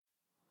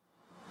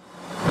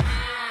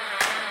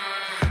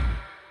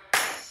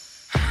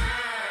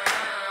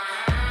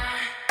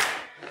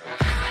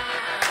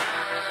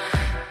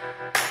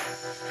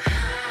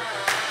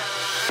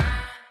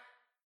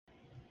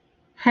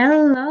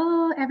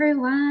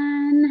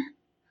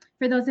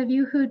for those of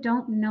you who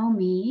don't know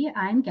me,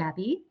 I'm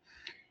Gabby.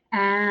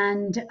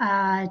 And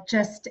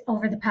just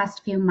over the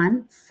past few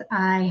months,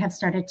 I have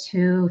started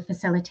to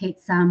facilitate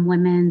some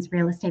women's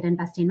real estate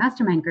investing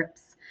mastermind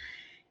groups.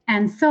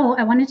 And so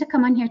I wanted to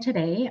come on here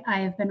today.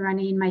 I've been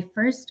running my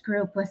first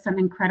group with some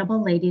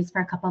incredible ladies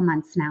for a couple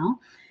months now.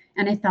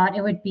 And I thought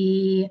it would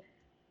be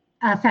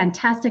a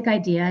fantastic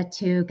idea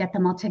to get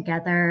them all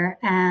together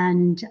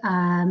and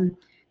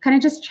kind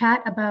of just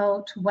chat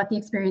about what the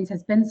experience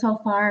has been so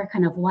far,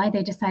 kind of why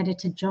they decided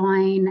to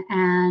join,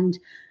 and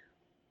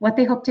what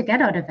they hope to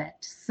get out of it.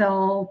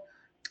 So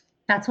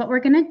that's what we're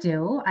going to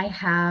do. I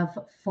have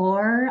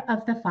 4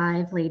 of the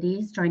 5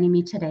 ladies joining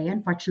me today.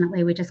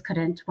 Unfortunately, we just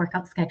couldn't work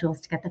out schedules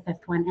to get the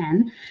 5th one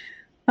in.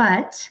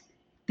 But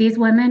these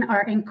women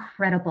are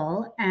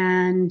incredible,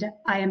 and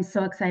I am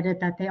so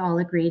excited that they all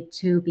agreed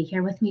to be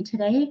here with me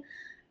today.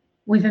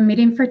 We've been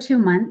meeting for 2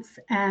 months,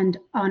 and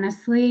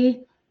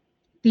honestly,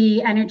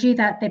 the energy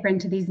that they bring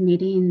to these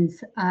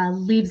meetings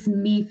leaves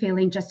me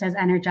feeling just as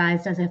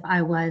energized as if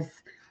I was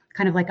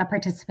kind of like a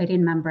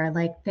participating member.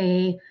 Like,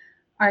 they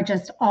are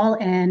just all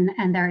in,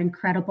 and they're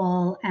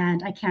incredible,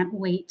 and I can't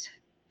wait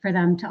for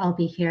them to all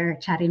be here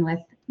chatting with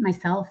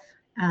myself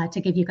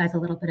to give you guys a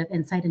little bit of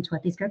insight into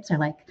what these groups are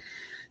like.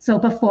 So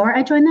before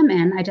I join them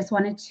in, I just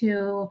wanted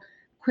to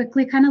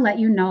quickly kind of let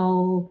you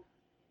know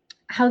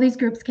how these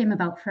groups came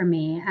about for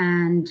me,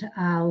 and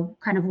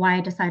kind of why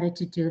I decided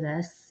to do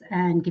this,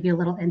 and give you a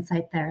little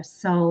insight there.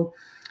 So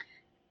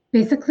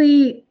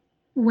basically,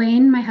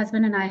 Wayne, my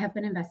husband, and I have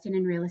been investing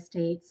in real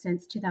estate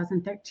since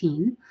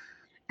 2013.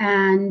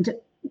 And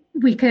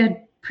we could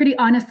pretty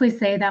honestly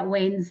say that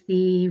Wayne's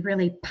the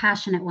really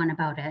passionate one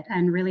about it,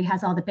 and really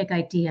has all the big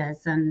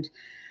ideas, and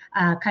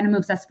kind of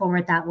moves us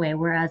forward that way.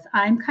 Whereas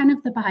I'm kind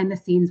of the behind the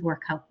scenes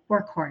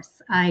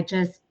workhorse. I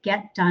just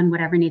get done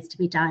whatever needs to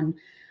be done.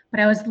 But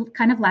I was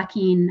kind of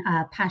lacking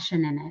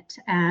passion in it.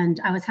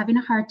 And I was having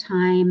a hard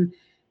time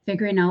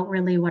figuring out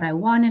really what I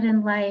wanted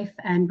in life,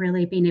 and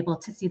really being able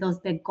to see those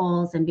big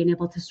goals and being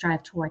able to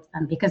strive towards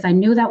them, because I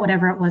knew that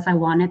whatever it was I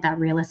wanted, that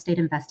real estate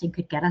investing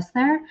could get us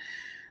there.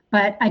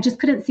 But I just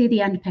couldn't see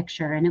the end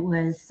picture. And it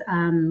was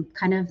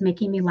kind of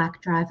making me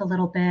lack drive a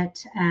little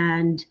bit,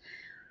 and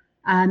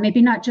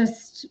maybe not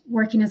just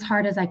working as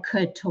hard as I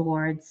could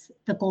towards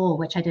the goal,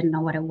 which I didn't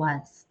know what it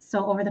was.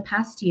 So over the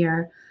past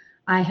year,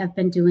 I have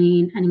been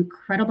doing an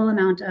incredible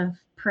amount of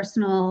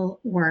personal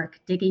work,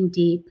 digging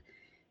deep,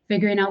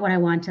 figuring out what I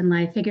want in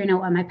life, figuring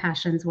out what my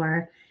passions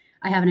were.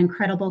 I have an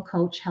incredible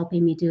coach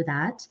helping me do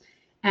that.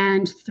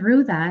 And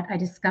through that, I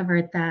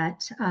discovered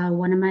that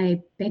one of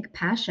my big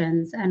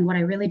passions and what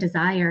I really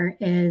desire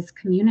is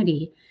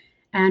community,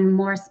 and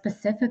more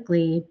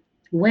specifically,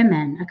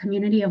 women, a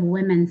community of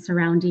women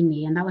surrounding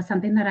me. And that was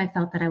something that I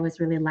felt that I was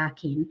really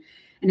lacking.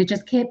 And it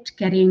just kept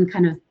getting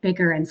kind of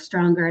bigger and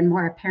stronger and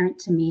more apparent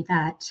to me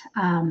that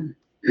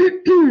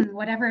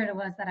whatever it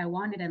was that I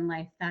wanted in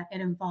life, that it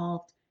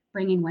involved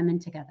bringing women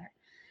together.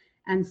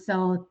 And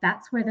so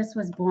that's where this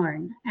was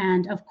born.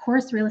 And of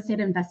course, real estate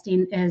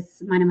investing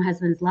is mine and my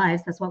husband's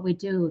lives. That's what we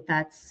do.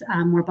 That's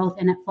we're both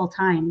in it full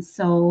time.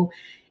 So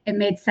it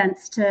made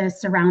sense to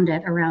surround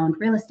it around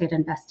real estate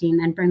investing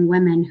and bring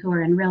women who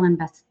are in real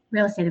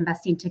estate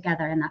investing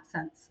together in that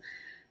sense.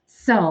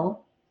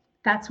 So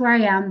that's where I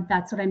am.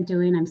 That's what I'm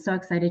doing. I'm so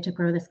excited to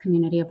grow this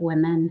community of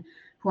women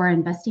who are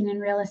investing in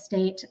real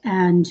estate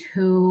and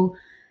who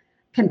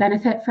can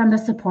benefit from the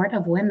support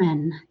of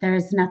women.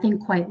 There's nothing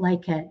quite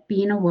like it.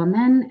 Being a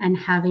woman and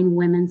having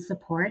women's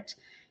support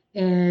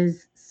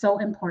is so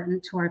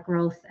important to our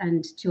growth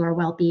and to our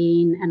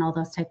well-being and all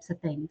those types of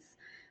things.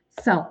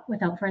 So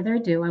without further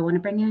ado, I want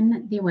to bring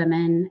in the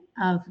women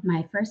of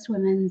my first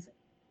women's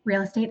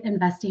real estate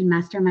investing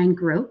mastermind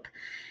group.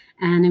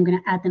 And I'm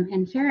going to add them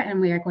in here,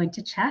 and we are going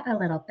to chat a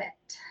little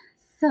bit.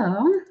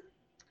 So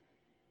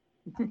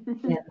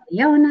we have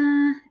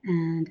Leona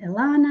and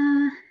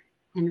Ilana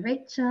and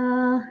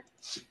Rachel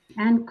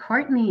and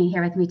Courtney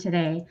here with me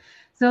today.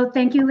 So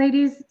thank you,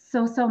 ladies,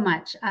 so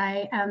much.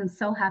 I am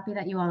so happy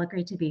that you all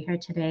agreed to be here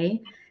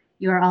today.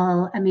 You are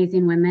all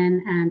amazing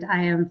women, and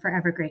I am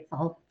forever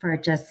grateful for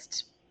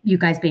just you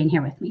guys being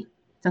here with me.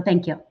 So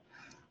thank you.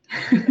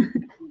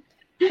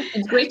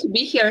 It's great to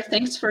be here.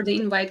 Thanks for the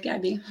invite,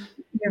 Gabby.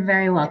 You're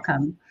very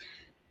welcome.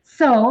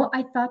 So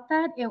I thought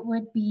that it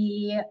would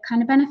be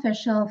kind of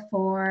beneficial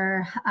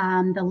for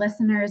the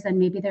listeners, and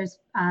maybe there's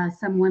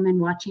some women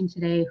watching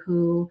today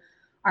who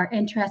are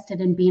interested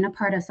in being a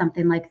part of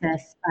something like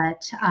this,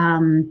 but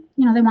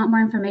you know, they want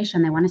more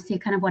information. They want to see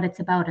kind of what it's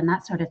about and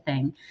that sort of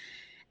thing.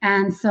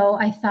 And so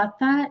I thought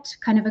that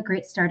kind of a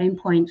great starting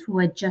point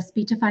would just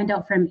be to find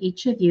out from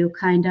each of you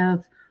kind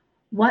of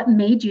what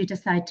made you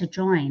decide to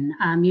join.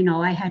 You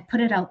know, I had put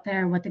it out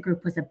there what the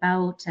group was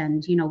about,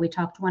 and you know, we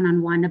talked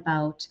one-on-one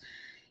about,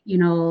 you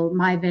know,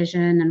 my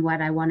vision and what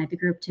I wanted the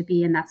group to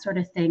be and that sort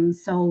of thing.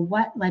 So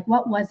what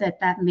was it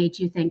that made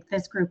you think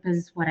this group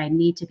is what I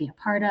need to be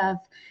a part of,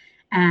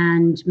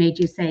 and made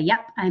you say,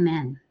 yep, I'm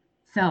in?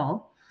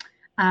 So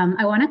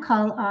I want to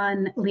call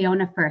on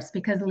Leona first,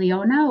 because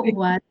Leona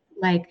was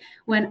like,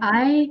 when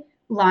I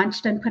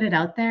launched and put it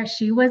out there,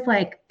 she was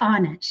like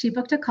on it. She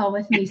booked a call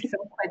with me so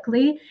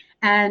quickly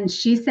and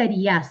she said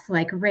yes,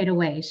 like right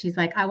away. She's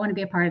like, I want to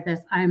be a part of this.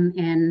 I'm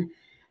in.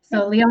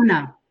 So,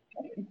 Leona,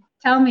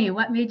 tell me,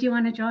 what made you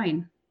want to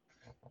join?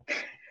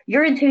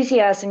 Your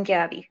enthusiasm,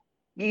 Gabby.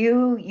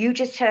 You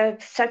just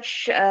have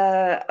such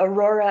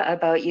aurora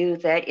about you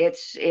that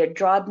it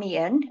drawed me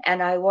in,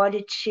 and I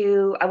wanted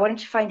to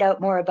find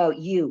out more about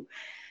you.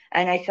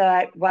 And I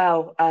thought,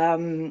 wow,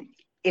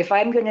 if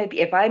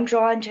I'm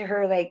drawn to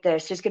her like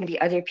this, there's gonna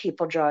be other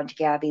people drawn to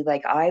Gabby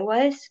like I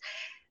was.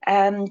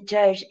 And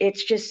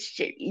it's just,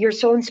 you're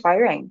so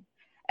inspiring.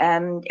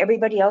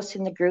 Everybody else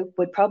in the group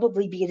would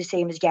probably be the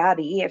same as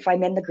Gabby if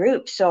I'm in the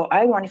group. So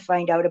I want to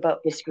find out about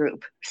this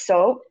group.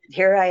 So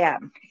here I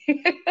am.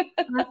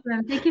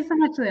 Awesome. Thank you so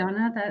much,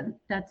 Leona.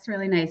 That's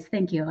really nice.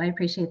 Thank you. I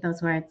appreciate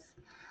those words.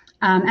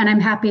 And I'm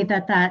happy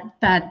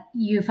that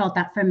you felt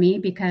that from me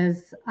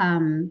because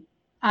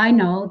I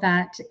know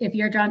that if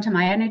you're drawn to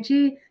my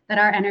energy, that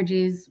our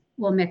energies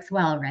will mix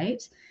well,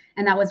 right?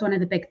 And that was one of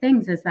the big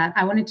things is that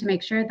I wanted to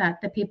make sure that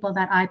the people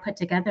that I put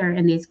together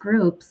in these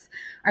groups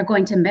are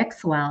going to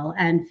mix well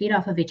and feed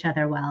off of each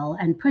other well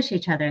and push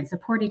each other and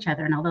support each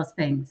other and all those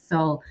things.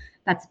 So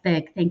that's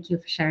big. Thank you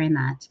for sharing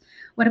that.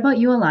 What about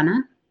you,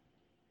 Alana?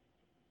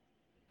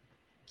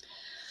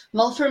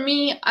 Well, for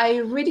me, I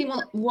really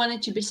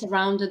wanted to be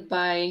surrounded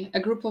by a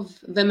group of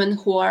women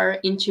who are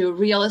into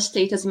real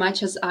estate as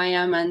much as I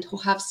am and who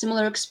have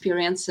similar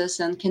experiences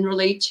and can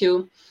relate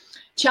to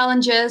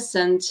challenges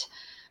and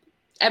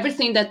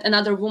everything that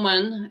another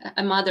woman,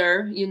 a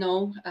mother,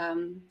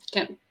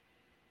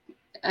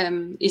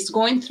 is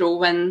going through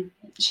when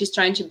she's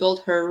trying to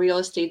build her real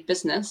estate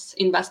business,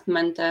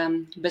 investment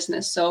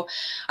business. So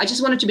I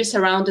just wanted to be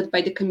surrounded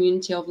by the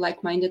community of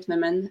like-minded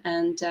women.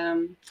 And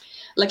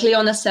like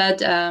Leona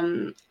said,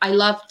 I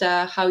loved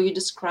how you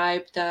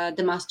described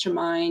the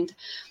mastermind.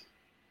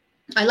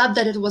 I love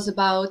that it was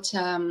about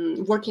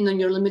working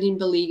on your limiting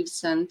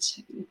beliefs and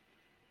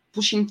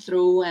pushing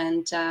through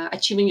and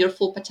achieving your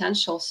full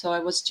potential. So I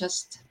was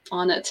just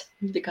on it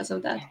because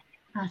of that.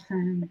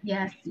 Awesome.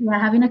 Yes. Yeah.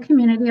 Having a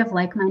community of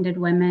like-minded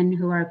women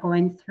who are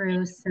going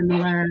through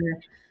similar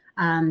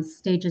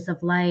stages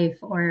of life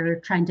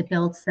or trying to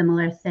build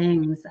similar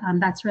things.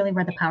 That's really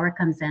where the power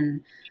comes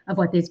in of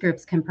what these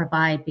groups can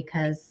provide,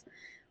 because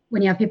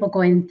when you have people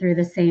going through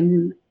the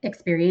same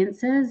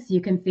experiences,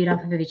 you can feed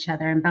off of each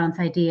other and bounce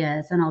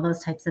ideas and all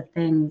those types of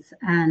things.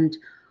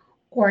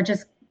 Or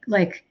just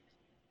like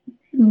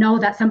know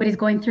that somebody's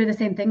going through the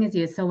same thing as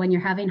you. So when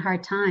you're having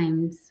hard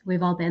times,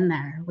 we've all been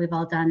there. We've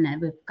all done it.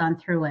 We've gone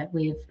through it.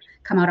 We've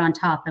come out on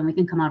top and we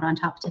can come out on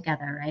top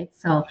together, right?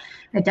 So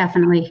I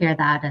definitely hear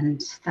that and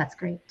that's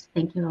great.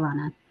 Thank you,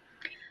 Alana.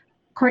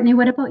 Courtney,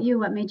 what about you?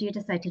 What made you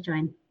decide to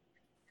join?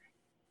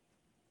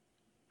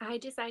 I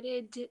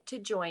decided to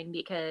join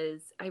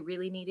because I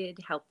really needed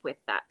help with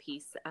that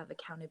piece of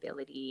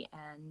accountability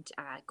and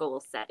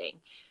goal setting.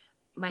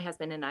 My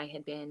husband and I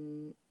had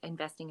been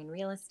investing in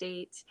real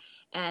estate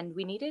and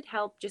we needed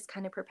help just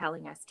kind of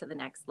propelling us to the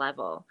next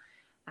level.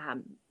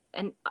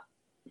 And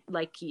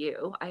like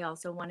you, I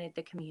also wanted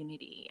the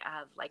community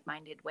of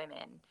like-minded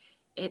women.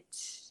 It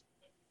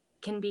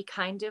can be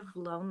kind of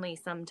lonely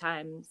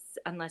sometimes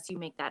unless you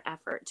make that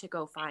effort to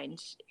go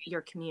find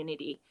your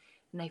community.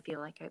 And I feel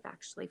like I've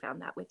actually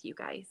found that with you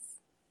guys.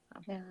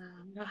 Yeah.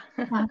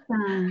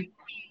 Awesome.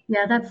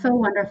 Yeah, that's so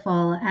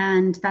wonderful.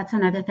 And that's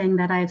another thing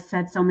that I've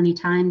said so many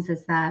times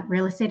is that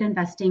real estate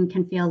investing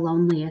can feel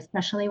lonely,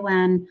 especially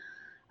when,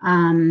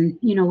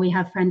 we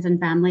have friends and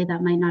family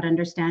that might not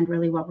understand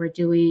really what we're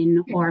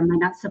doing or might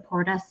not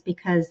support us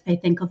because they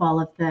think of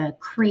all of the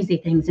crazy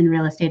things in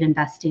real estate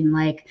investing,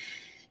 like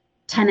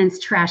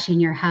tenants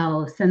trashing your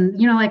house and,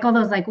 like all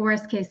those like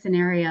worst case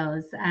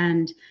scenarios.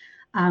 And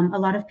a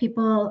lot of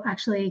people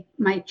actually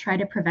might try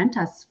to prevent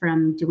us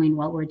from doing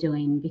what we're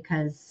doing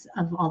because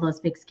of all those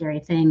big scary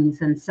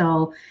things. And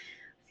so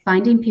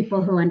finding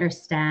people who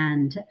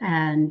understand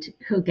and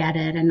who get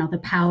it and know the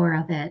power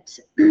of it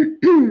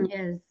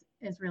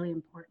is really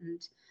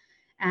important.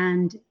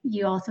 And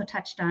you also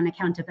touched on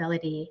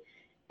accountability.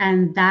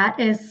 And that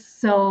is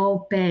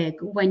so big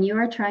when you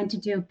are trying to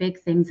do big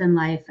things in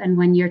life and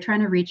when you're trying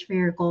to reach for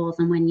your goals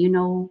and when you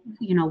know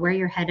where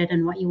you're headed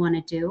and what you want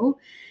to do.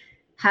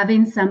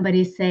 Having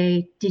somebody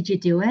say, did you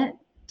do it?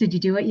 Did you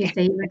do what you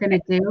say you were going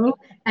to do?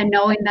 And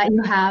knowing that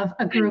you have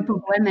a group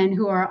of women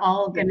who are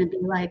all going to be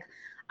like,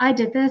 I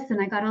did this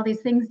and I got all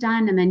these things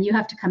done. And then you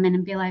have to come in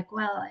and be like,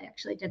 well, I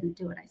actually didn't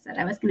do what I said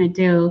I was going to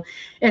do.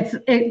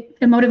 It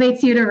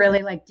motivates you to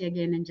really like dig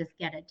in and just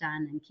get it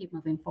done and keep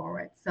moving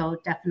forward. So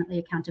definitely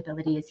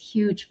accountability is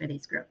huge for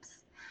these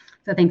groups.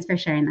 So thanks for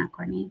sharing that,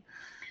 Courtney.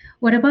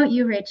 What about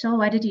you, Rachel?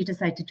 Why did you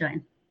decide to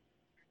join?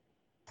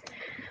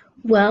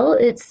 Well,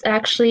 it's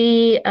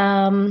actually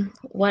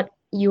what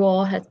you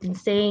all have been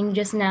saying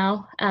just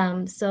now.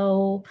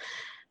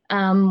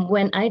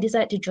 When I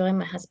decided to join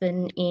my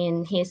husband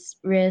in his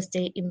real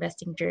estate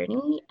investing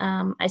journey,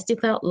 I still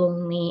felt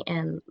lonely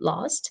and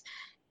lost.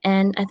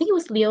 And I think it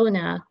was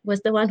Leona was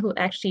the one who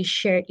actually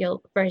shared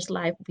your first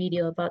live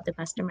video about the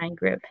Mastermind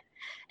group.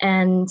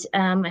 And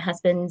my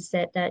husband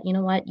said that, you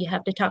know what, you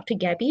have to talk to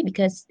Gabby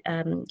because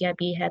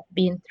Gabby had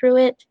been through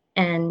it.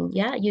 And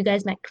yeah, you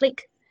guys might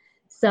click.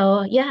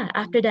 So yeah,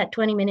 after that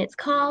 20 minutes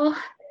call,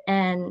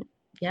 and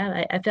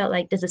yeah, I felt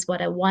like this is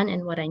what I want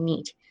and what I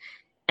need.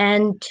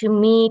 And to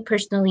me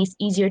personally, it's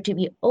easier to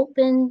be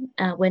open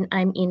when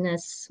I'm in a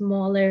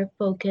smaller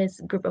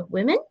focused group of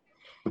women,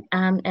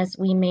 as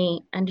we may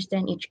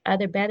understand each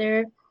other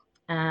better.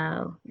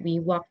 We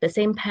walk the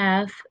same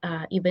path,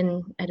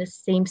 even at the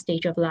same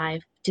stage of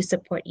life, to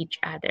support each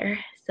other.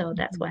 So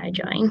that's why I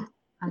joined.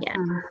 Yeah.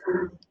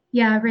 Awesome.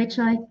 Yeah,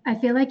 Rachel, I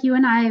feel like you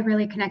and I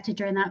really connected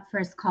during that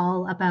first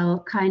call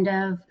about kind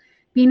of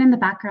being in the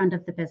background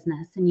of the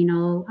business.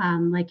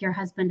 And, like your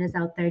husband is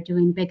out there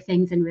doing big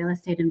things in real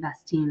estate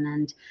investing,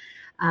 and,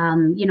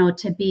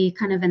 to be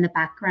kind of in the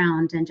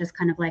background and just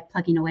kind of like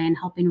plugging away and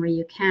helping where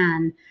you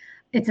can.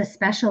 It's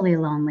especially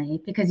lonely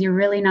because you're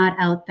really not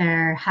out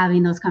there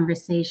having those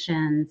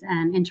conversations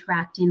and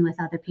interacting with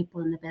other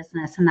people in the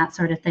business and that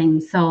sort of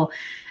thing. So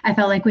I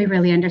felt like we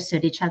really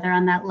understood each other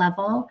on that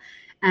level.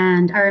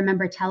 And I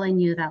remember telling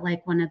you that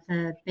like one of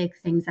the big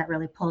things that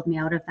really pulled me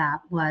out of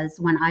that was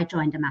when I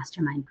joined a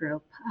mastermind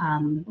group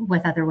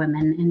with other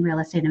women in real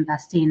estate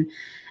investing.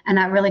 And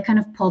that really kind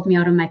of pulled me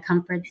out of my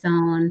comfort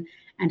zone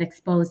and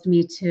exposed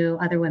me to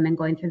other women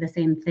going through the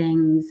same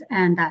things.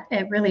 And that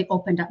it really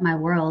opened up my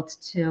world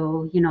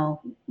to,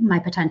 my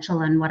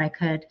potential and what I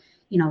could,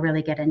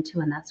 really get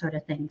into and that sort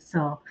of thing.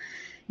 So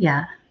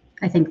yeah,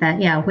 I think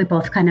that, yeah, we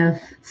both kind of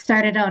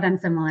started out on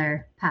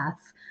similar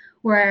paths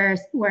where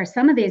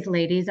some of these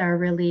ladies are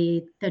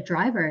really the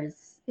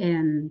drivers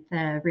in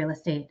the real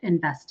estate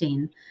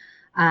investing.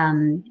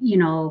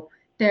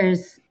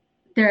 There's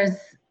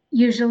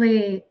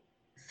usually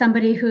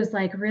somebody who's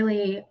like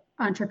really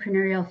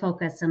entrepreneurial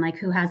focused and like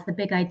who has the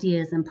big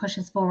ideas and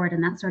pushes forward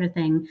and that sort of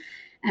thing.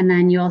 And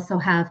then you also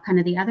have kind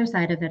of the other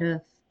side of it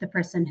of the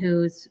person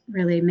who's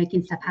really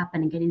making stuff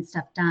happen and getting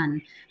stuff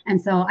done.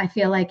 And so I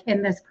feel like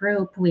in this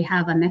group, we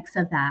have a mix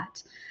of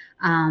that.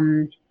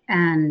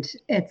 And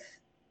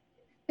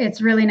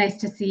it's really nice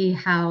to see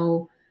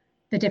how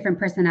the different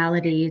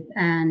personalities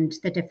and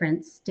the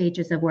different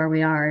stages of where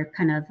we are,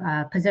 kind of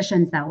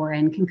positions that we're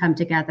in, can come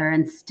together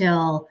and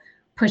still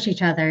push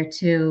each other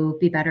to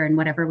be better in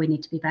whatever we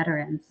need to be better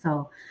in.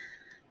 So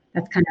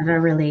that's kind of a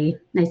really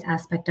nice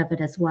aspect of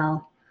it as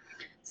well.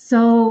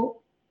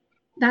 So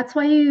that's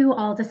why you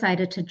all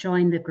decided to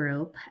join the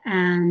group.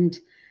 And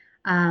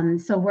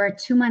so we're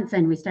 2 months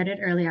in. We started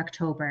early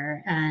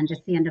October and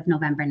it's the end of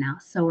November now.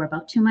 So we're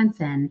about 2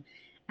 months in.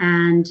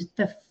 And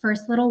the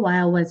first little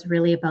while was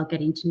really about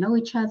getting to know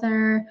each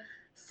other,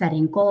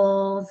 setting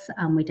goals.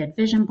 We did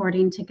vision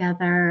boarding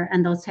together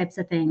and those types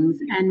of things.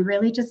 And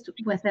really just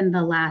within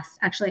our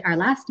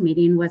last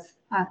meeting was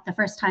the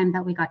first time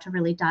that we got to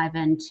really dive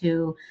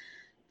into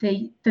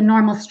the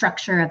normal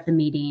structure of the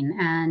meeting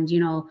and,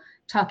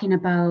 talking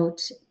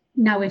about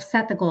now we've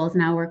set the goals,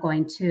 now we're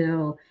going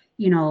to,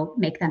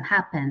 make them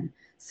happen.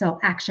 So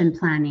action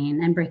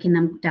planning and breaking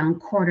them down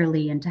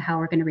quarterly into how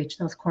we're going to reach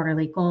those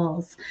quarterly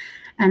goals.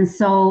 And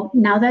so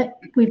now that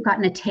we've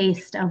gotten a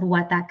taste of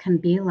what that can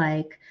be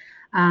like,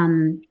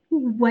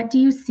 what do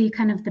you see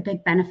kind of the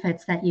big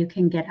benefits that you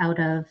can get out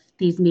of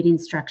these meeting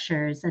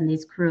structures and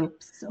these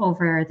groups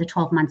over the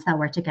 12 months that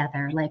we're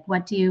together? Like,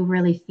 what do you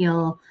really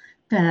feel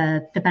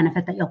the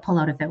benefit that you'll pull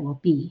out of it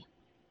will be?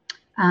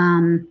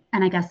 And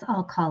I guess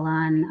I'll call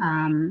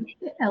on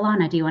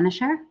Ilana. Do you want to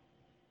share?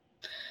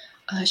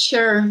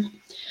 Sure.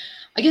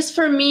 I guess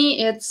for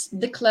me, it's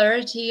the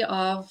clarity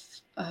of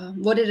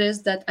what it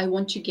is that I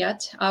want to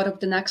get out of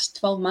the next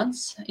 12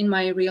 months in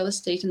my real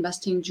estate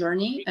investing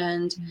journey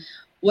and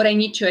what I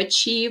need to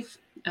achieve,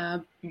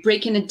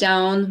 breaking it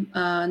down,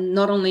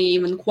 not only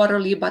even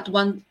quarterly, but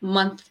one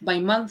month by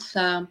month,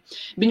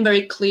 being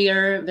very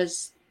clear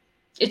with,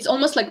 it's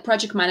almost like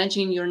project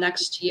managing your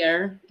next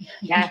year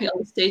in real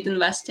estate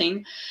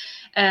investing,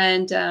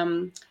 and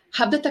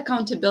have that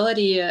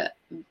accountability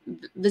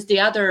with the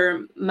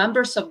other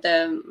members of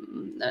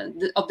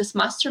of this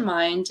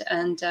mastermind,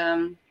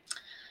 and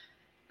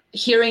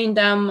hearing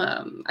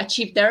them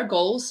achieve their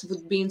goals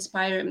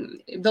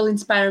will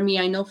inspire me.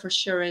 I know for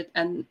sure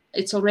and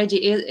it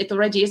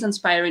already is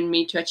inspiring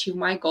me to achieve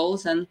my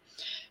goals and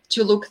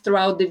to look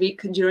throughout the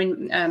week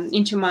during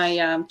into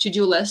my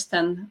to-do list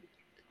and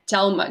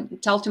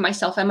tell to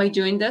myself, am I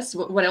doing this?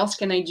 What else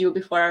can I do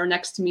before our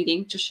next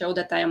meeting to show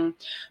that I am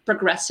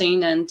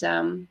progressing and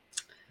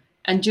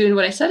doing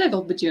what I said I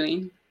will be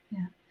doing?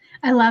 Yeah,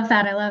 I love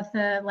that. I love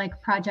the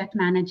like project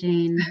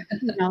managing,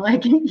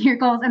 like your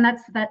goals, and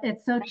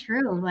it's so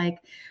true. Like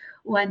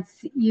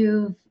once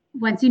you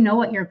know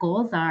what your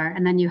goals are,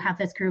 and then you have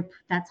this group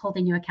that's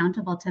holding you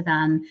accountable to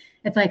them,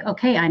 it's like,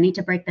 okay, I need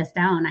to break this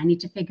down. I need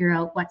to figure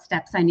out what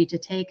steps I need to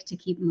take to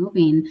keep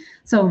moving.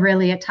 So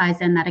really it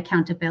ties in that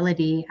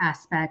accountability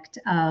aspect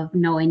of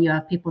knowing you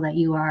have people that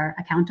you are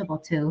accountable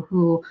to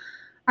who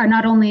are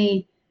not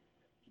only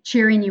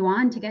cheering you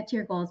on to get to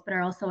your goals, but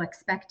are also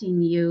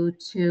expecting you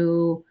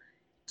to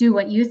do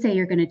what you say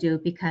you're going to do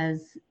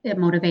because it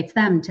motivates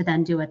them to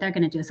then do what they're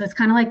going to do. So it's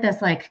kind of like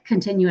this like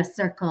continuous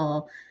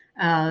circle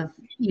of,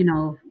 you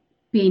know,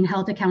 being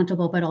held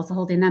accountable, but also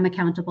holding them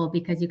accountable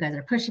because you guys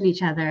are pushing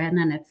each other. And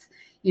then it's,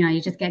 you know,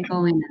 you just get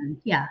going. And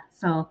yeah,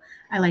 so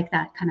I like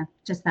that kind of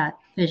just that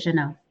vision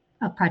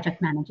of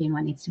project managing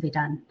what needs to be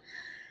done.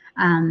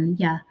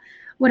 Yeah.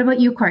 What about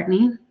you,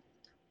 Courtney?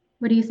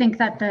 What do you think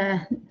that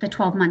the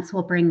 12 months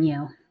will bring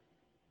you?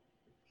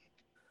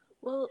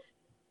 Well,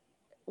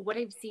 what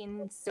I've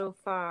seen so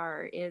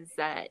far is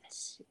that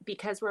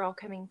because we're all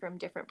coming from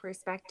different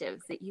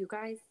perspectives, that you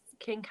guys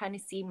can kind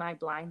of see my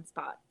blind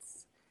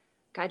spots.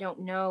 I don't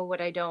know what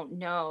I don't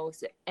know.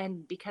 So,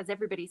 and because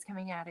everybody's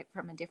coming at it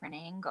from a different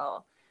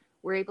angle,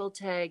 we're able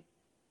to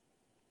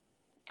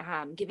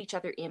give each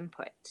other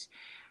input.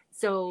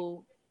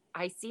 So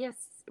I see us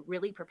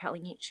really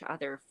propelling each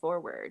other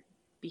forward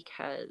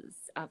because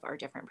of our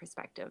different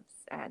perspectives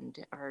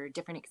and our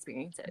different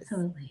experiences.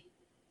 Absolutely.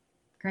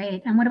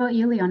 Great. And what about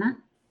you, Leona?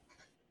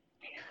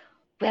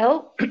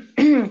 Well,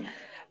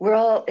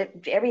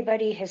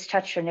 everybody has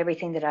touched on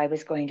everything that I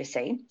was going to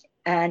say.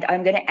 And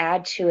I'm going to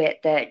add to it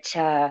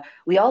that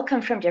we all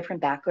come from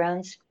different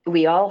backgrounds.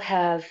 We all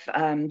have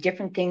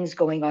different things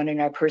going on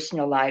in our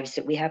personal lives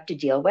that we have to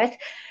deal with.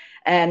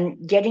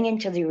 And getting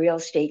into the real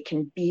estate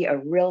can be a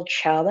real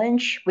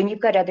challenge when you've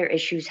got other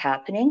issues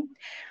happening.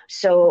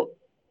 So,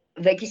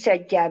 like you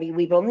said, Gabby,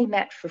 we've only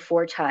met for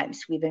 4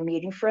 times. We've been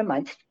meeting for a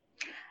month,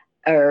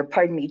 or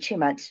pardon me, 2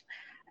 months.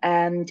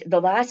 And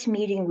the last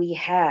meeting we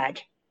had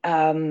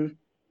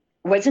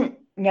wasn't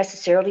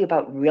necessarily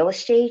about real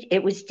estate.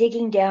 It was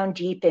digging down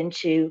deep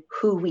into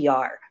who we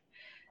are,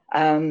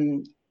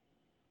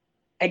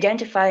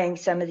 identifying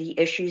some of the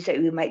issues that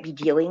we might be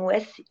dealing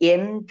with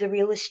in the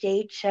real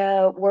estate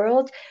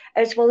world,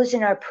 as well as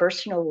in our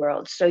personal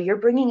world. So you're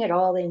bringing it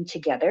all in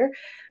together.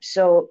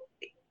 So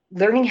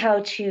learning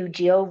how to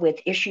deal with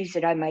issues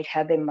that I might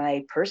have in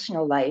my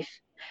personal life,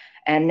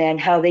 and then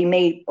how they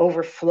may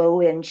overflow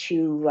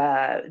into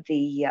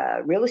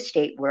the real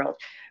estate world.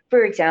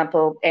 For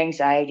example,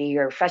 anxiety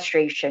or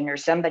frustration, or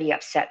somebody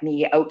upset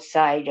me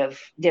outside of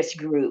this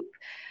group.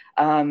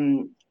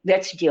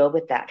 Let's deal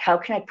with that. How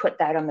can I put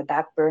that on the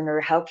back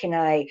burner? How can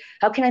I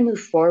move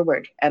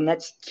forward? And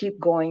let's keep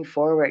going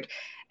forward.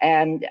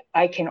 And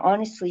I can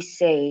honestly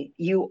say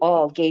you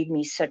all gave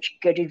me such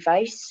good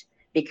advice,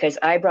 because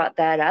I brought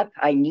that up.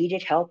 I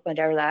needed help at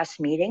our last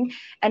meeting,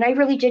 and I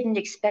really didn't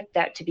expect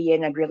that to be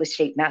in a real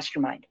estate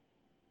mastermind.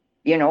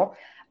 You know,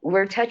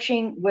 we're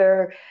touching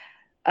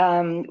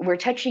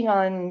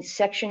on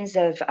sections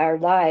of our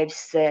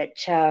lives that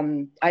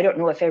I don't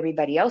know if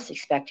everybody else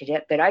expected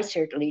it, but I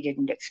certainly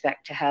didn't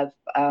expect to have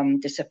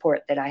the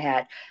support that I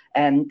had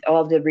and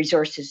all the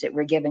resources that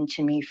were given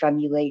to me from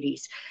you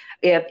ladies.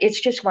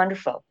 It's just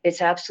wonderful.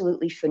 It's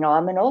absolutely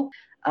phenomenal.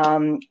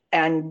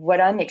 And what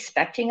I'm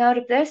expecting out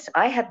of this,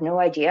 I have no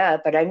idea,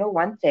 but I know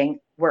one thing: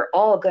 we're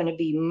all going to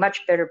be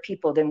much better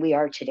people than we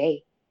are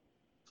today.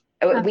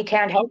 We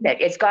can't help it.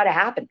 It's got to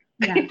happen.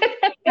 Yeah,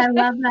 I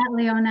love that,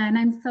 Leona. And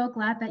I'm so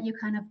glad that you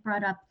kind of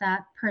brought up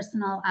that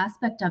personal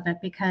aspect of it,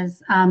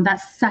 because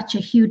that's such a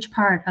huge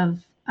part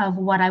of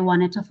what I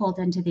wanted to fold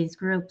into these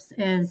groups,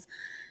 is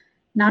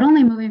not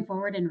only moving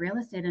forward in real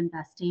estate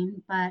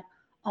investing, but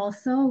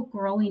also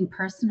growing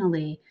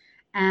personally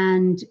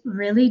and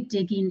really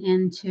digging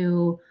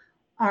into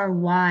our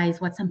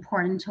whys, what's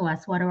important to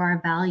us, what are our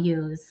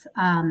values,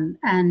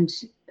 and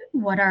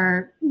what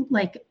are,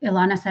 like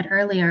Ilana said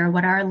earlier,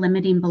 what are our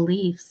limiting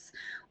beliefs?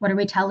 What are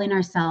we telling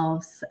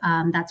ourselves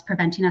that's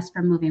preventing us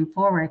from moving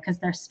forward? Because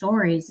they're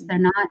stories. They're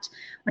not,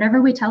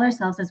 whatever we tell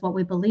ourselves is what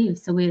we believe.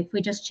 So if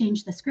we just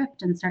change the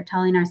script and start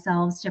telling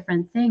ourselves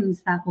different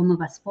things that will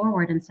move us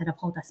forward instead of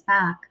hold us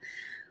back,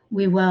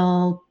 we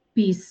will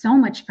be so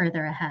much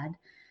further ahead.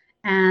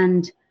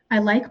 And I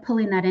like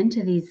pulling that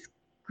into these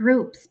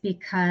groups,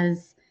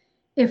 because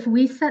if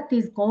we set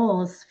these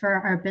goals for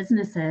our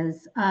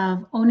businesses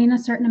of owning a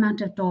certain amount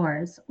of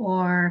doors,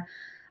 or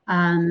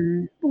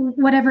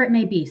whatever it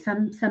may be,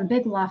 some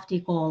big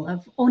lofty goal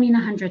of owning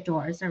 100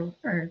 doors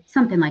or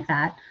something like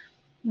that.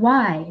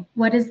 Why?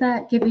 What is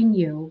that giving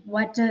you?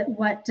 What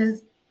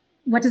does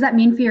that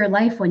mean for your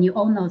life when you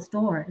own those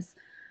doors?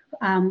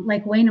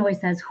 Like Wayne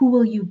always says, who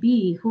will you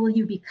be? Who will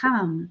you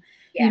become?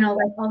 Yeah. You know,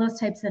 like all those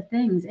types of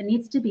things. It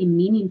needs to be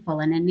meaningful,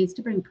 and it needs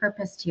to bring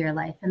purpose to your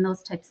life and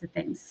those types of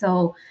things.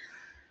 So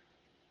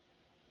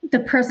the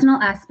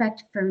personal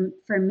aspect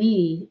for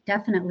me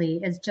definitely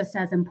is just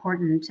as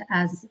important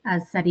as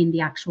setting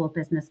the actual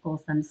business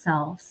goals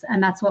themselves.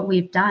 And that's what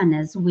we've done,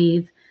 is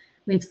we've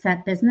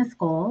set business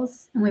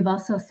goals, and we've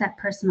also set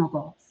personal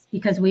goals,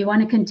 because we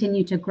want to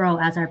continue to grow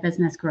as our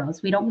business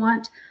grows. We don't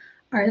want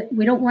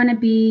to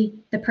be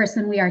the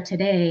person we are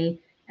today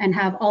and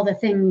have all the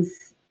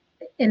things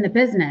in the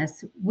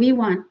business. We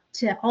want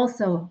to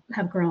also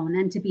have grown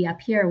and to be up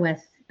here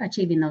with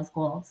achieving those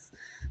goals.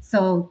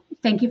 So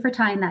thank you for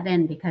tying that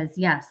in, because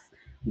yes,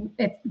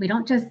 we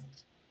don't just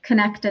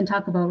connect and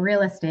talk about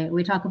real estate.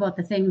 We talk about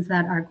the things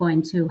that are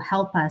going to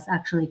help us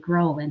actually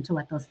grow into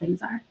what those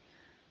things are.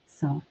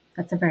 So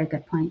that's a very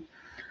good point.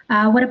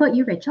 What about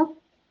you, Rachel?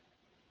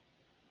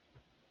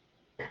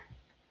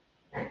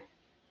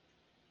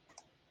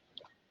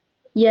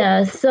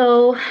 Yeah,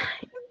 so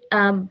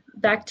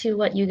back to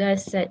what you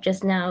guys said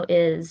just now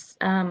is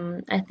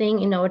I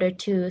think in order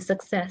to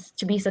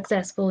be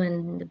successful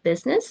in the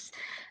business,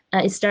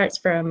 it starts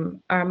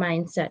from our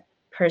mindset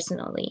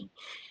personally.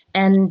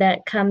 And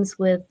that comes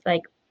with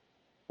like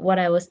what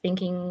I was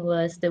thinking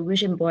was the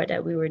vision board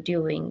that we were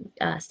doing,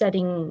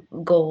 setting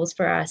goals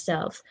for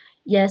ourselves.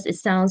 Yes, it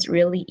sounds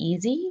really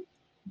easy,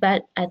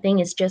 but I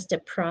think it's just a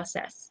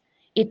process.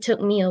 It took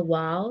me a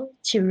while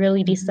to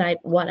really decide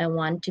what I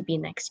want to be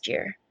next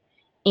year.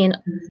 In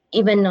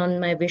even on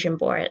my vision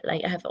board,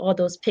 like I have all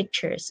those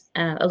pictures.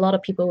 A lot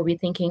of people will be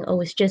thinking, "Oh,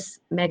 it's just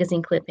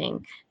magazine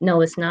clipping." No,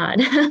 it's not,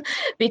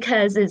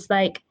 because it's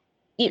like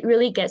it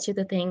really gets you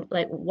to think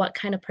like what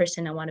kind of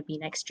person I want to be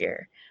next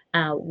year,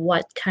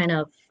 what kind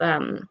of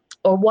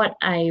or what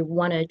I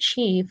want to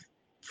achieve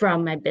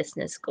from my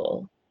business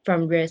goal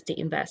from real estate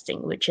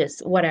investing, which is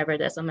whatever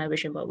that's on my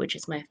vision board, which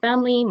is my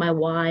family, my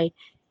why,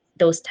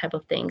 those type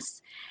of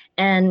things,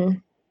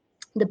 and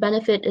the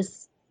benefit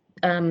is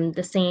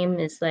the same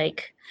is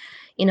like,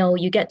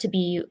 you get to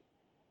be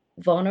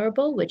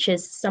vulnerable, which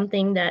is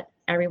something that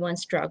everyone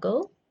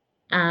struggle.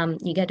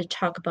 You get to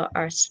talk about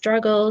our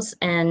struggles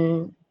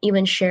and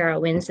even share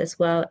our wins as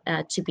well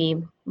to be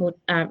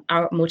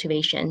our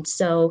motivation.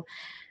 So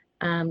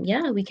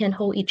yeah, we can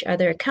hold each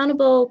other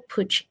accountable,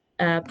 push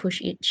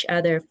each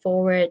other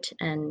forward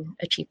and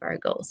achieve our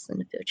goals in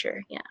the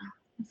future. Yeah.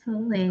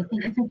 Absolutely.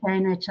 Thank you for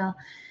sharing, Rachel.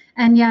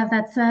 And yeah,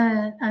 that's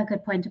a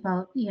good point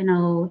about,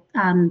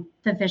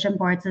 the vision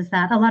boards is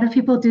that a lot of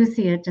people do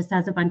see it just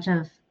as a bunch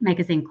of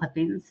magazine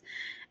clippings.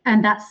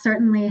 And that's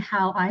certainly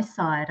how I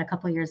saw it a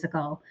couple of years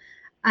ago.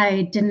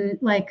 I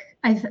didn't like,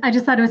 I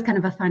just thought it was kind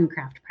of a fun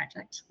craft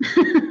project.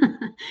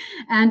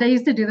 And I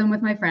used to do them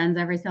with my friends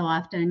every so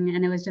often,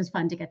 and it was just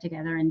fun to get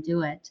together and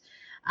do it.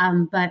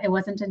 But it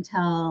wasn't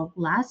until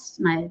last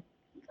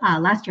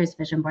year's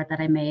vision board that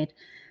I made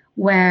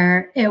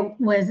where it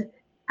was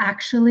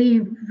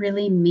actually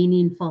really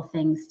meaningful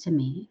things to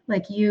me.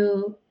 Like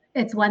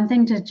it's one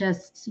thing to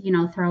just,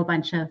 throw a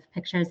bunch of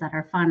pictures that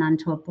are fun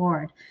onto a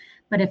board,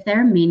 but if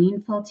they're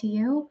meaningful to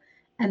you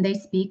and they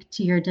speak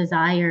to your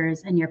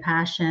desires and your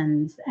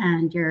passions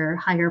and your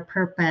higher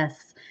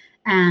purpose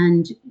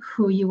and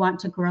who you want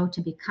to grow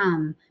to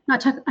become.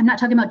 I'm not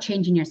talking about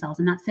changing yourselves.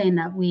 I'm not saying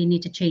that we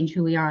need to change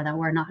who we are, that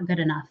we're not good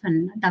enough.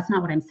 And that's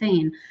not what I'm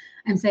saying.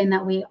 I'm saying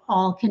that we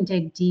all can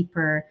dig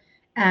deeper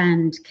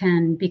and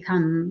can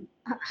become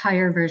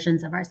higher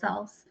versions of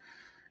ourselves,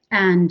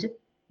 and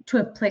to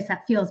a place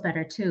that feels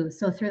better too.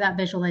 So through that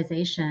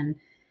visualization,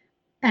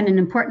 and an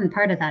important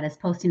part of that is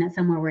posting it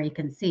somewhere where you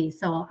can see.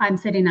 So I'm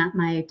sitting at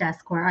my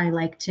desk where I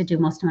like to do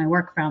most of my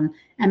work from,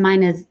 and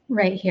mine is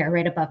right here,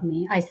 right above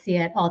me. I see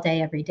it all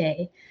day, every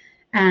day.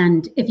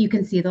 And if you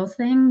can see those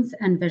things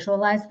and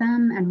visualize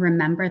them and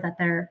remember that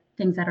they're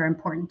things that are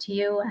important to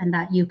you and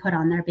that you put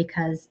on there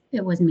because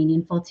it was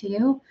meaningful to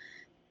you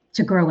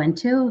to grow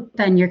into,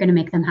 then you're going to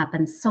make them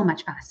happen so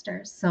much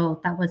faster.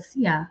 So that was,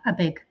 a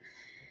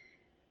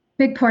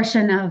big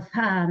portion of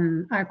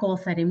our goal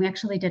setting. We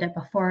actually did it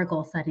before our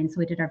goal setting. So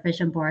we did our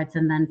vision boards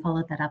and then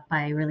followed that up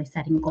by really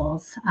setting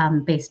goals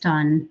based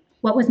on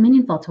what was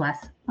meaningful to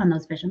us on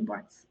those vision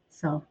boards.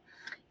 So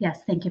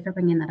yes, thank you for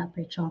bringing that up,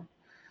 Rachel.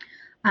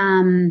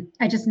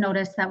 I just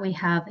noticed that we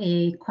have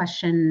a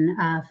question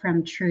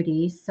from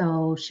Trudy.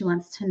 So she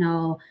wants to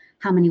know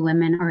how many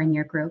women are in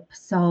your group.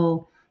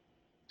 So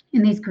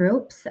in these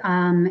groups,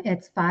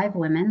 it's 5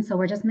 women. So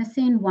we're just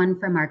missing 1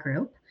 from our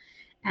group,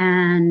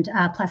 and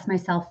plus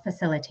myself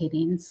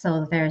facilitating.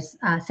 So there's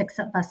 6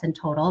 of us in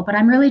total, but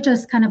I'm really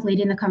just kind of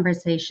leading the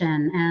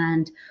conversation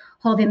and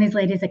holding these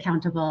ladies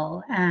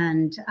accountable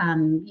and,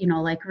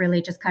 like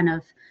really just kind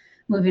of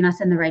moving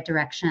us in the right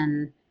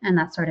direction and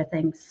that sort of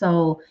thing.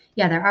 So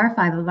yeah, there are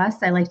 5 of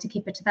us. I like to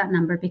keep it to that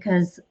number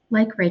because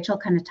like Rachel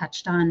kind of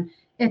touched on,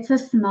 it's a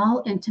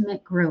small,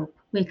 intimate group.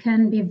 We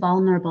can be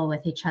vulnerable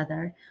with each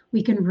other.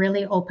 We can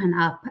really open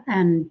up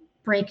and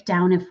break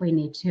down if we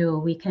need to.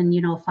 We can,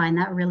 find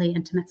that really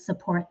intimate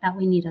support that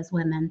we need as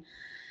women.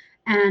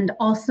 And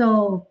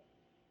also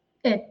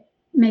it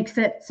makes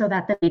it so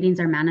that the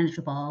meetings are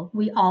manageable.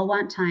 We all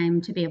want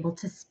time to be able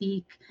to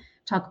speak,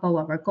 talk about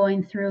what we're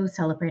going through,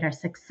 celebrate our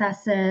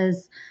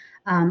successes,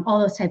 all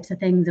those types of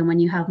things. And when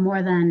you have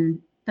more than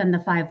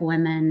the 5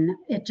 women,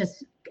 it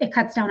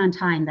cuts down on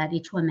time that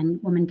each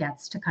woman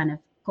gets to kind of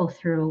go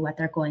through what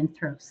they're going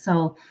through.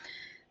 So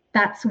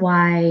that's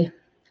why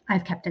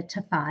I've kept it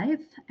to 5.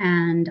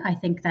 And I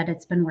think that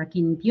it's been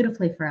working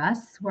beautifully for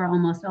us. We're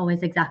almost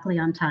always exactly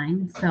on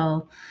time.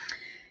 So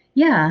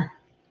yeah.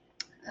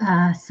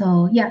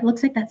 It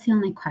looks like that's the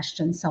only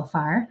question so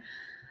far.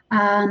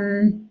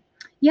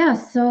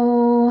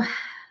 So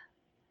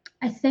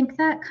I think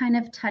that kind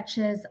of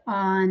touches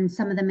on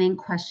some of the main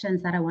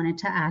questions that I wanted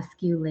to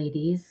ask you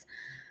ladies.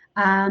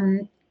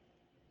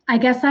 I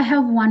guess I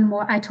have one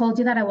more. I told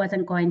you that I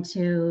wasn't going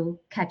to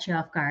catch you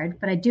off guard,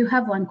 but I do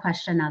have one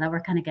question now that we're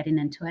kind of getting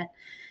into it.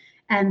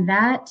 And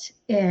that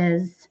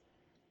is,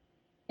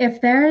 if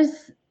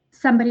there's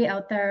somebody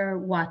out there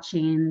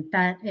watching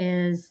that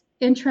is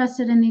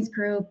interested in these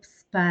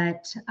groups,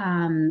 but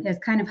is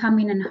kind of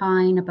humming and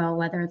hawing about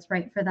whether it's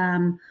right for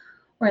them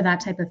or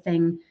that type of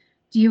thing,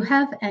 do you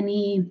have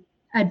any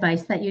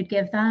advice that you'd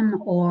give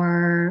them,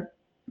 or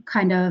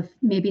kind of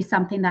maybe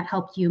something that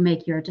helped you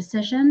make your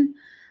decision?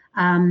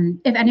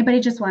 If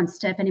anybody just wants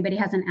to, if anybody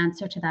has an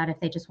answer to that,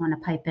 if they just want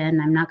to pipe in,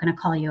 I'm not going to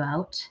call you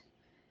out.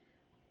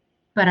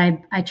 But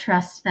I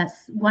trust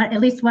that's what,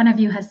 at least one of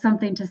you has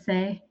something to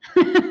say.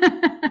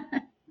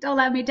 Don't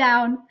let me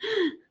down.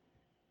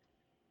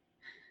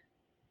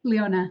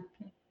 Leona.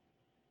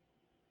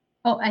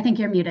 Oh, I think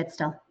you're muted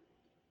still.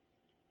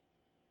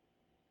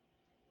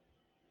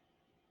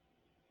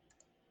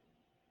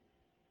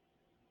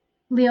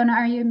 Leona,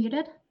 are you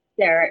muted?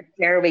 There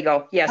we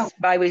go. Yes,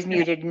 Oh. I was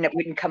muted and it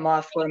wouldn't come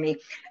off for me.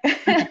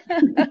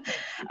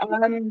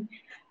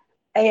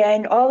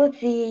 And all of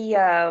the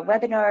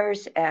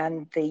webinars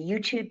and the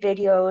YouTube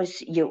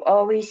videos, you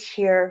always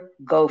hear,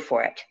 go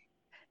for it.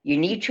 You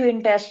need to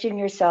invest in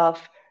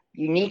yourself.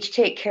 You need to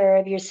take care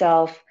of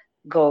yourself.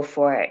 Go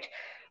for it.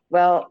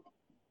 Well,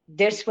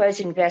 this was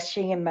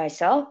investing in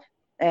myself,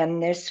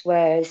 and this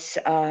was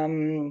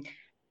trying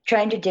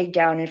to dig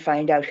down and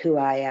find out who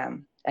I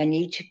am. I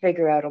need to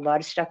figure out a lot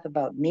of stuff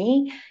about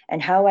me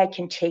and how I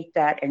can take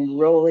that and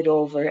roll it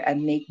over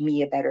and make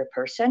me a better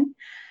person.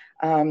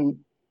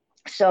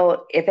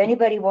 So if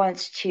anybody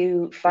wants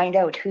to find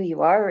out who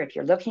you are, or if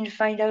you're looking to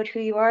find out who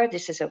you are,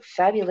 this is a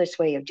fabulous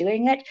way of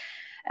doing it.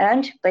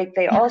 And like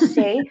they all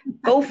say,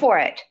 go for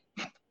it,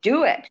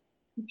 do it.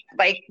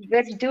 Like,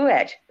 let's do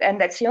it. And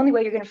that's the only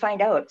way you're going to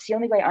find out. It's the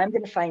only way I'm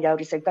going to find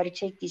out is I've got to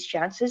take these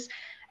chances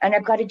and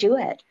I've got to do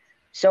it.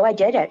 So I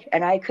did it,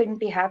 and I couldn't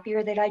be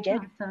happier that I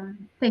did.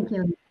 Awesome. Thank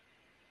you.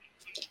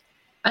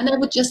 And I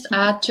would just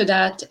add to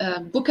that,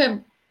 book a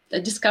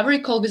discovery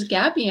call with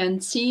Gabby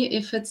and see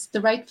if it's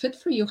the right fit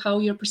for you, how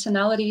your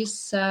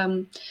personalities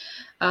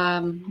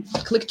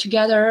click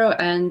together,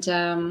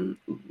 and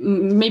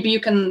maybe you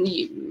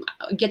can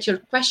get your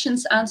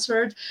questions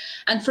answered.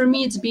 And for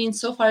me, it's been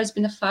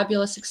a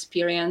fabulous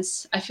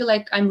experience. I feel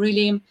like I'm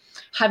really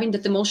having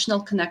that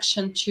emotional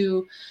connection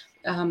to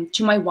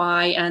my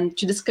why and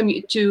to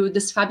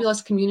this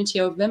fabulous community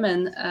of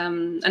women.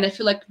 And I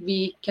feel like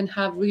we can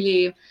have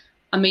really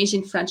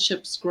amazing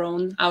friendships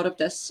grown out of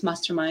this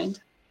mastermind.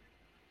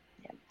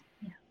 Yeah.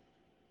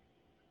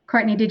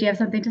 Courtney, did you have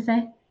something to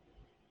say?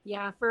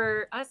 Yeah,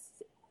 for us,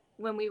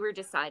 when we were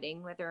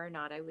deciding whether or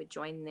not I would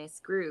join this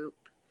group,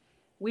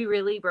 we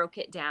really broke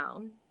it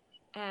down,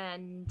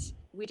 and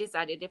we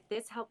decided if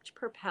this helped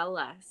propel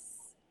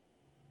us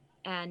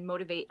and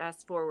motivate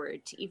us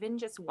forward to even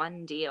just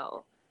one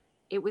deal,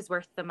 it was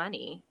worth the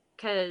money,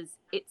 because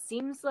it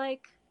seems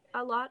like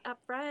a lot up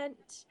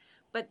front,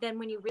 but then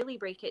when you really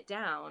break it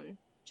down,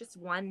 just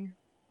one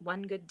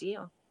good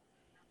deal,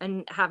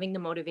 and having the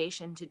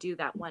motivation to do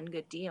that one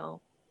good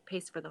deal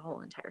pays for the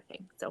whole entire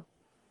thing. So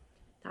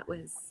that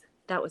was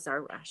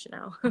our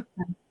rationale.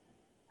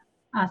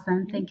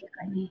 Awesome. Thank you,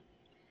 Courtney.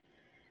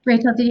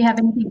 Rachel, did you have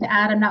anything to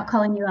add? I'm not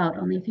calling you out,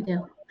 only if you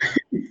do.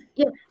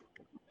 Yeah.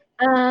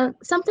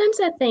 Sometimes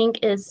I think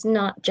it's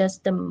not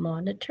just the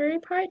monetary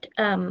part.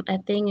 I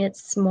think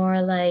it's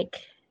more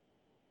like,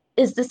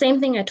 it's the same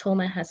thing I told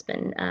my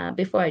husband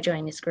before I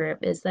joined this group.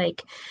 Is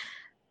like,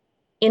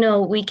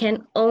 we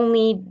can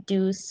only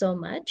do so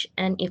much.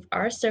 And if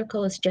our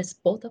circle is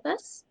just both of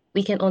us,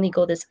 we can only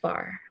go this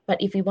far.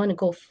 But if we want to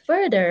go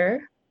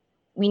further,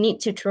 we need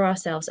to throw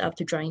ourselves up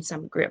to join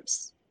some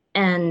groups.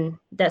 And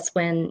that's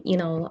when,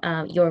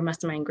 your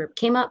mastermind group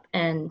came up,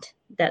 and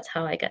that's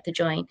how I got to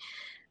join.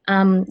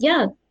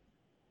 Yeah,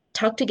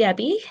 talk to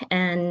Gabby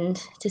and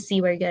to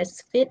see where you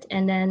guys fit,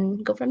 and then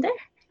go from there.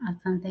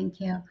 Awesome.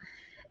 Thank you.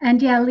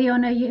 And yeah,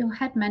 Leona, you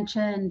had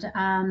mentioned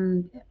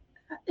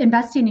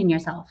investing in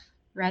yourself,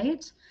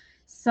 right?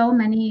 So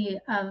many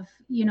of,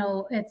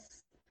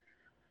 it's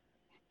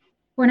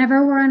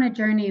whenever we're on a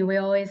journey, we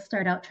always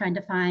start out trying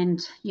to find,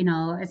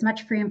 as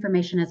much free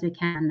information as we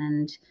can.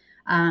 And,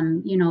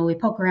 we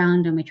poke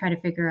around and we try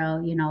to figure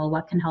out,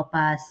 what can help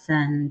us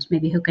and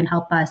maybe who can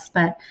help us.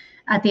 But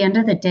at the end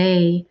of the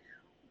day,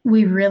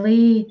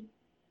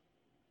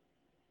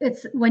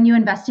 it's when you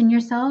invest in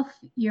yourself,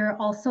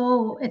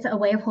 it's a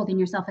way of holding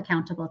yourself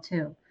accountable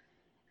too.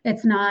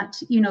 It's not,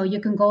 you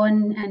can go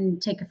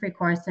and take a free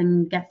course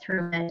and get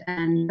through it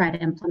and try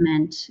to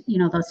implement,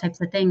 those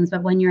types of things.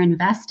 But when you're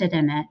invested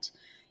in it,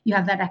 you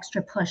have that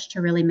extra push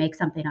to really make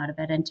something out of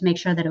it and to make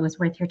sure that it was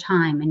worth your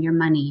time and your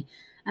money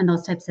and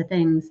those types of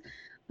things.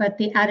 But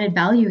the added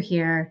value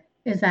here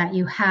is that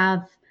you've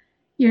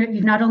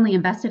not only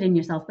invested in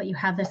yourself, but you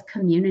have this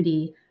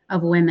community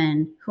of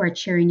women who are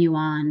cheering you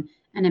on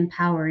and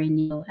empowering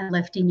you and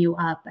lifting you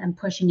up and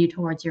pushing you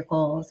towards your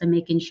goals and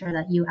making sure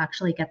that you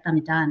actually get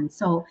them done.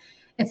 So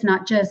it's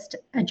not just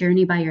a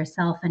journey by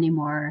yourself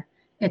anymore.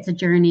 It's a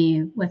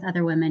journey with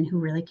other women who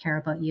really care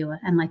about you.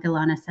 And like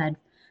Ilana said,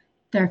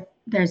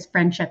 there's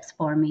friendships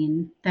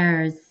forming.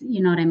 There's,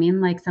 you know what I mean?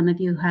 Like some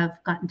of you have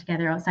gotten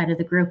together outside of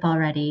the group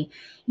already,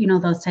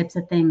 those types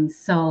of things.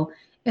 So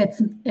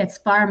it's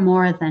far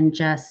more than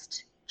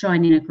just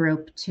joining a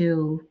group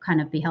to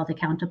kind of be held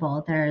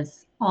accountable.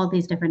 There's all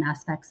these different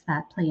aspects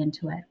that play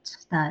into it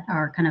that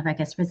are kind of, I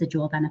guess,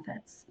 residual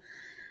benefits.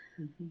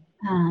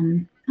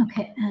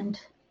 Okay, and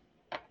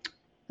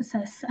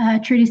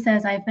Trudy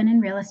says, I've been in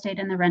real estate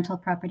in the rental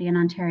property in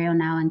Ontario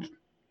now and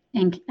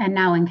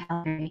now in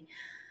Calgary.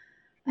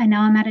 I know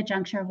I'm at a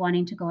juncture of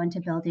wanting to go into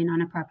building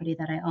on a property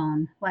that I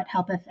own. What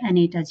help, if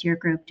any, does your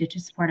group do to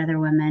support other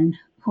women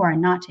who are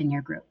not in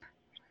your group?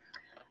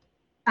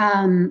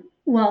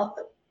 Well,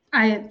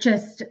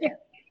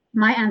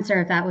 my answer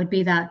of that would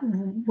be that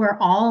we're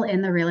all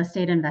in the real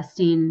estate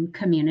investing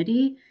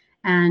community,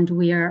 and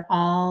we are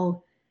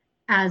all,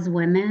 as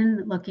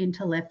women, looking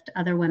to lift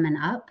other women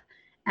up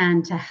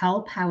and to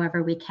help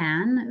however we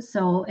can.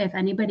 So if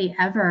anybody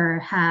ever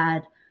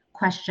had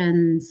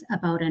questions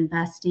about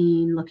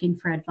investing, looking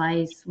for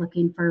advice,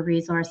 looking for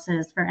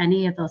resources for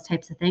any of those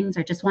types of things,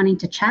 or just wanting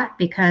to chat,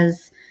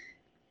 because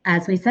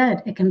as we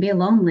said, it can be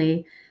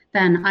lonely,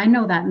 then I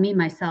know that me,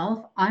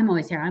 myself, I'm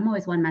always here. I'm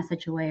always one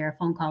message away or a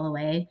phone call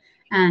away.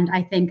 And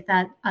I think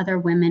that other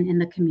women in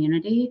the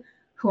community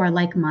who are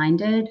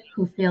like-minded,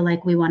 who feel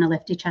like we want to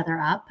lift each other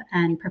up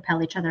and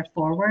propel each other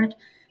forward,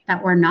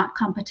 that we're not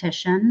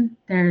competition.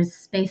 There's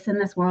space in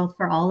this world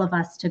for all of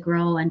us to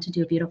grow and to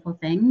do beautiful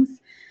things,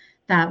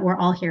 that we're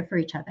all here for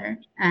each other.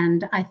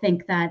 And I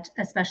think that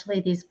especially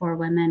these 4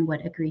 women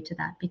would agree to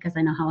that, because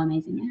I know how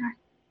amazing they are.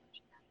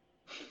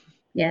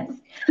 Yes.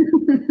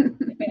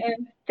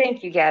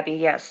 Thank you, Gabby.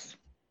 Yes.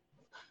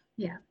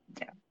 Yeah.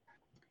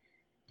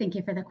 Thank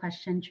you for the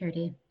question,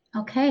 Trudy.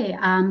 Okay.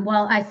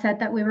 Well, I said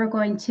that we were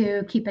going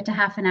to keep it to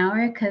half an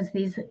hour because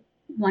these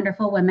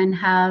wonderful women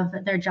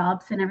have their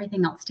jobs and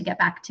everything else to get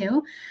back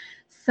to.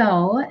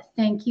 So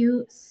thank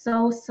you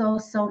so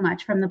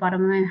much from the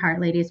bottom of my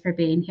heart, ladies, for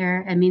being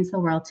here. It means the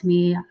world to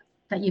me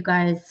that you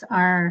guys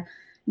are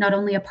not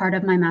only a part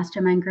of my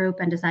mastermind group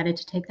and decided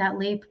to take that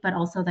leap, but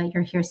also that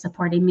you're here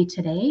supporting me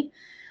today.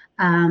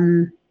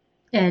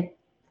 It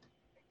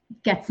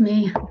gets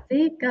me,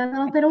 see, got a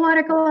little bit of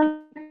water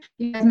going.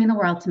 You guys mean the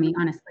world to me,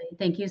 honestly.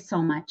 Thank you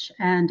so much.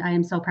 And I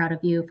am so proud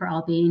of you for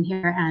all being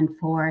here and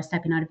for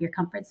stepping out of your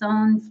comfort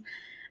zones.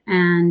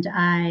 And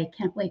I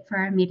can't wait for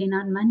our meeting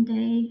on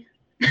Monday.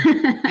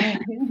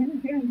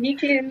 Me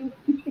too.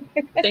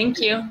 Thank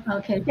you.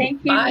 Okay.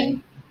 Thank you.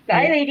 Bye.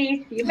 Bye,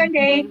 ladies. See you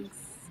Monday. Thanks.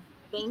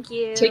 Thank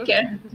you. Take care.